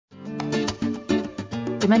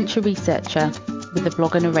Dementia Researcher with a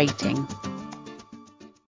blog and a rating.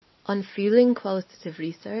 On fueling qualitative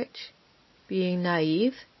research, being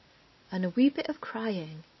naive, and a wee bit of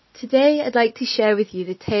crying. Today I'd like to share with you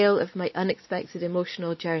the tale of my unexpected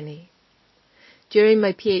emotional journey. During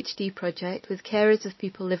my PhD project with carers of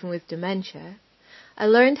people living with dementia, I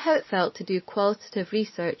learned how it felt to do qualitative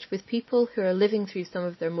research with people who are living through some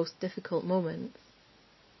of their most difficult moments.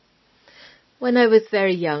 When I was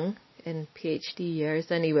very young, in PhD years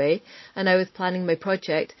anyway, and I was planning my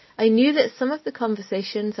project, I knew that some of the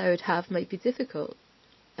conversations I would have might be difficult.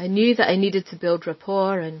 I knew that I needed to build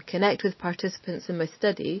rapport and connect with participants in my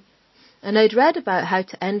study, and I'd read about how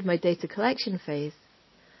to end my data collection phase.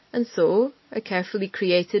 And so, I carefully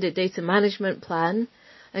created a data management plan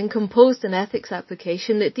and composed an ethics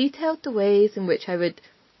application that detailed the ways in which I would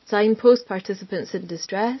signpost participants in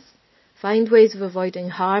distress, find ways of avoiding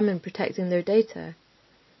harm and protecting their data.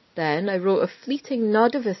 Then I wrote a fleeting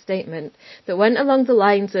nod of a statement that went along the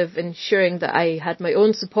lines of ensuring that I had my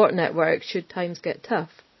own support network should times get tough.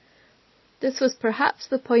 This was perhaps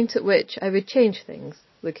the point at which I would change things,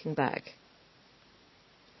 looking back.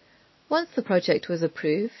 Once the project was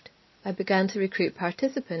approved, I began to recruit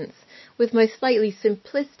participants with my slightly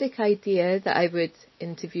simplistic idea that I would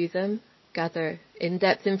interview them, gather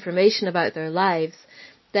in-depth information about their lives.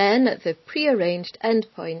 Then, at the pre-arranged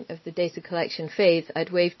endpoint of the data collection phase,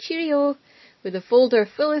 I'd wave cheerio with a folder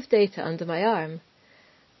full of data under my arm.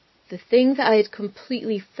 The thing that I had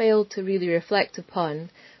completely failed to really reflect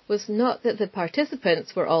upon was not that the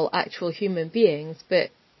participants were all actual human beings,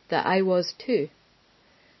 but that I was too.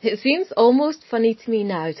 It seems almost funny to me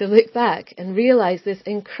now to look back and realise this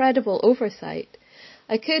incredible oversight.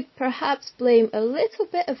 I could perhaps blame a little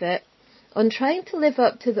bit of it on trying to live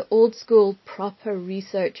up to the old-school proper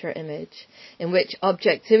researcher image, in which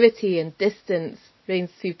objectivity and distance reigns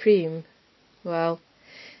supreme. Well,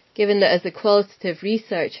 given that as a qualitative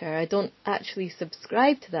researcher I don't actually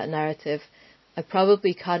subscribe to that narrative, I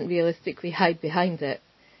probably can't realistically hide behind it.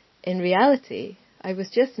 In reality, I was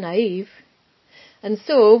just naive. And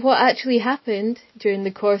so, what actually happened during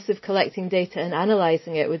the course of collecting data and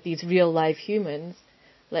analysing it with these real live humans,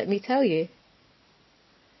 let me tell you.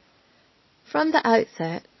 From the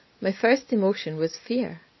outset, my first emotion was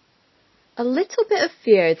fear. A little bit of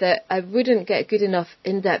fear that I wouldn't get good enough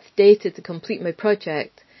in-depth data to complete my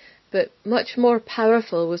project, but much more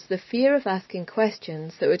powerful was the fear of asking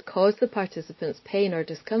questions that would cause the participants pain or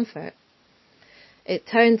discomfort. It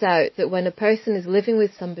turns out that when a person is living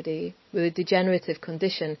with somebody with a degenerative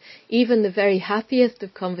condition, even the very happiest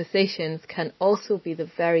of conversations can also be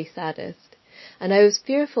the very saddest. And I was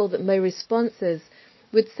fearful that my responses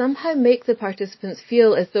would somehow make the participants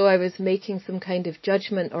feel as though I was making some kind of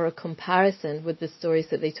judgment or a comparison with the stories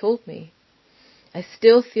that they told me. I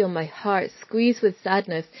still feel my heart squeeze with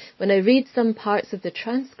sadness when I read some parts of the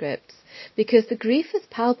transcripts, because the grief is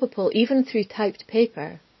palpable even through typed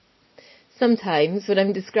paper. Sometimes, when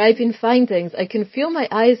I'm describing findings, I can feel my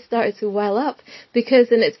eyes start to well up,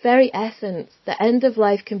 because in its very essence, the end of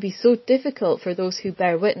life can be so difficult for those who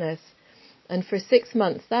bear witness. And for 6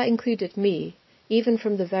 months, that included me, even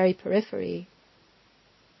from the very periphery.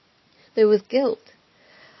 There was guilt.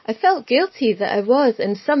 I felt guilty that I was,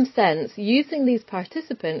 in some sense, using these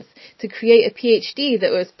participants to create a PhD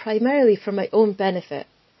that was primarily for my own benefit,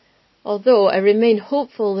 although I remain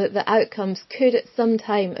hopeful that the outcomes could at some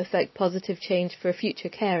time affect positive change for future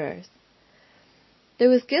carers. There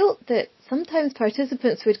was guilt that sometimes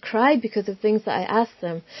participants would cry because of things that I asked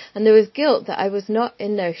them, and there was guilt that I was not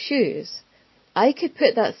in their shoes. I could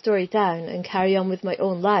put that story down and carry on with my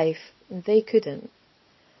own life, and they couldn't.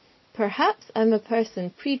 Perhaps I'm a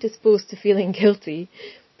person predisposed to feeling guilty,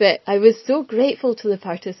 but I was so grateful to the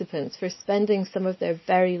participants for spending some of their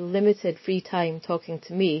very limited free time talking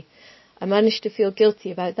to me. I managed to feel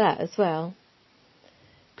guilty about that as well.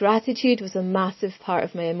 Gratitude was a massive part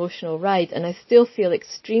of my emotional ride, and I still feel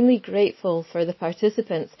extremely grateful for the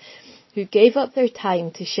participants who gave up their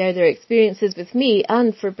time to share their experiences with me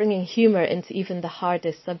and for bringing humour into even the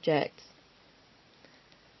hardest subjects.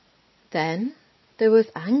 Then there was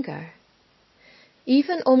anger.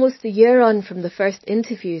 Even almost a year on from the first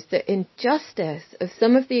interviews, the injustice of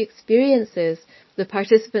some of the experiences the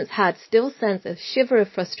participants had still sends a shiver of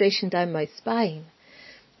frustration down my spine.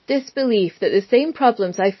 This belief that the same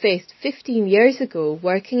problems I faced 15 years ago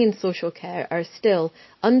working in social care are still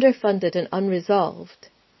underfunded and unresolved.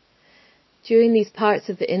 During these parts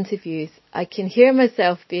of the interviews, I can hear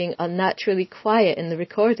myself being unnaturally quiet in the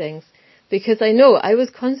recordings because I know I was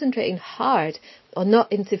concentrating hard on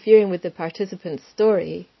not interfering with the participant's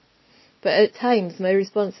story. But at times my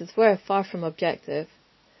responses were far from objective.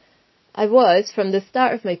 I was, from the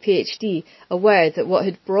start of my PhD, aware that what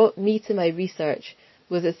had brought me to my research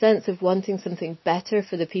was a sense of wanting something better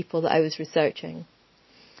for the people that I was researching.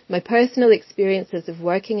 My personal experiences of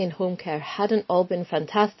working in home care hadn't all been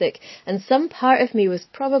fantastic, and some part of me was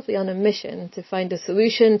probably on a mission to find a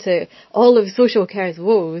solution to all of social care's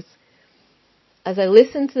woes. As I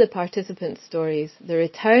listened to the participants' stories, the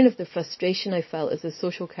return of the frustration I felt as a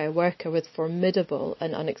social care worker was formidable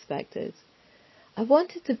and unexpected. I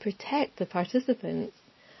wanted to protect the participants.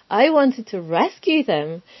 I wanted to rescue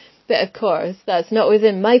them. But of course, that's not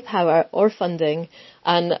within my power or funding,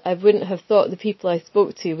 and I wouldn't have thought the people I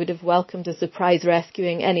spoke to would have welcomed a surprise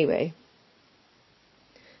rescuing anyway.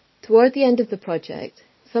 Toward the end of the project,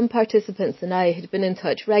 some participants and I had been in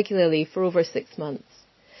touch regularly for over 6 months.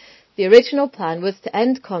 The original plan was to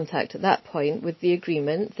end contact at that point with the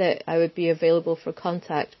agreement that I would be available for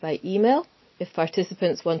contact by email if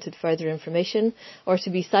participants wanted further information, or to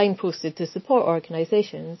be signposted to support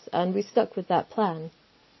organisations, and we stuck with that plan.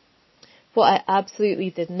 What I absolutely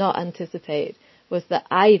did not anticipate was that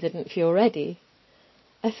I didn't feel ready.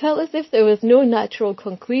 I felt as if there was no natural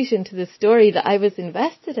conclusion to the story that I was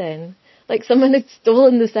invested in, like someone had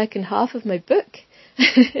stolen the second half of my book.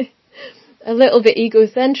 A little bit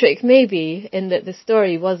egocentric maybe, in that the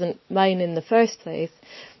story wasn't mine in the first place,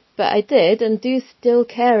 but I did and do still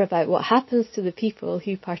care about what happens to the people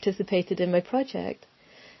who participated in my project.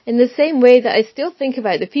 In the same way that I still think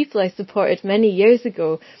about the people I supported many years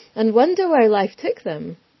ago and wonder where life took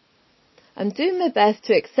them. I'm doing my best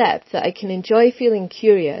to accept that I can enjoy feeling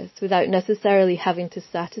curious without necessarily having to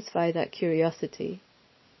satisfy that curiosity.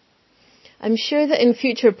 I'm sure that in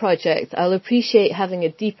future projects I'll appreciate having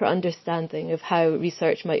a deeper understanding of how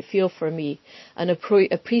research might feel for me and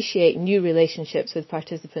appreciate new relationships with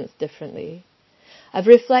participants differently. I've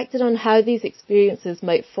reflected on how these experiences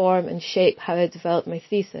might form and shape how I develop my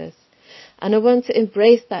thesis, and I want to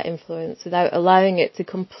embrace that influence without allowing it to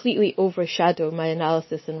completely overshadow my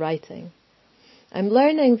analysis and writing. I'm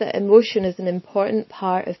learning that emotion is an important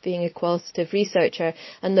part of being a qualitative researcher,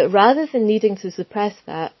 and that rather than needing to suppress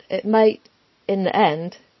that, it might, in the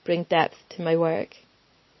end, bring depth to my work.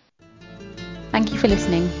 Thank you for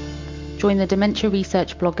listening. Join the Dementia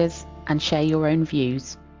Research bloggers and share your own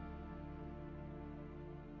views.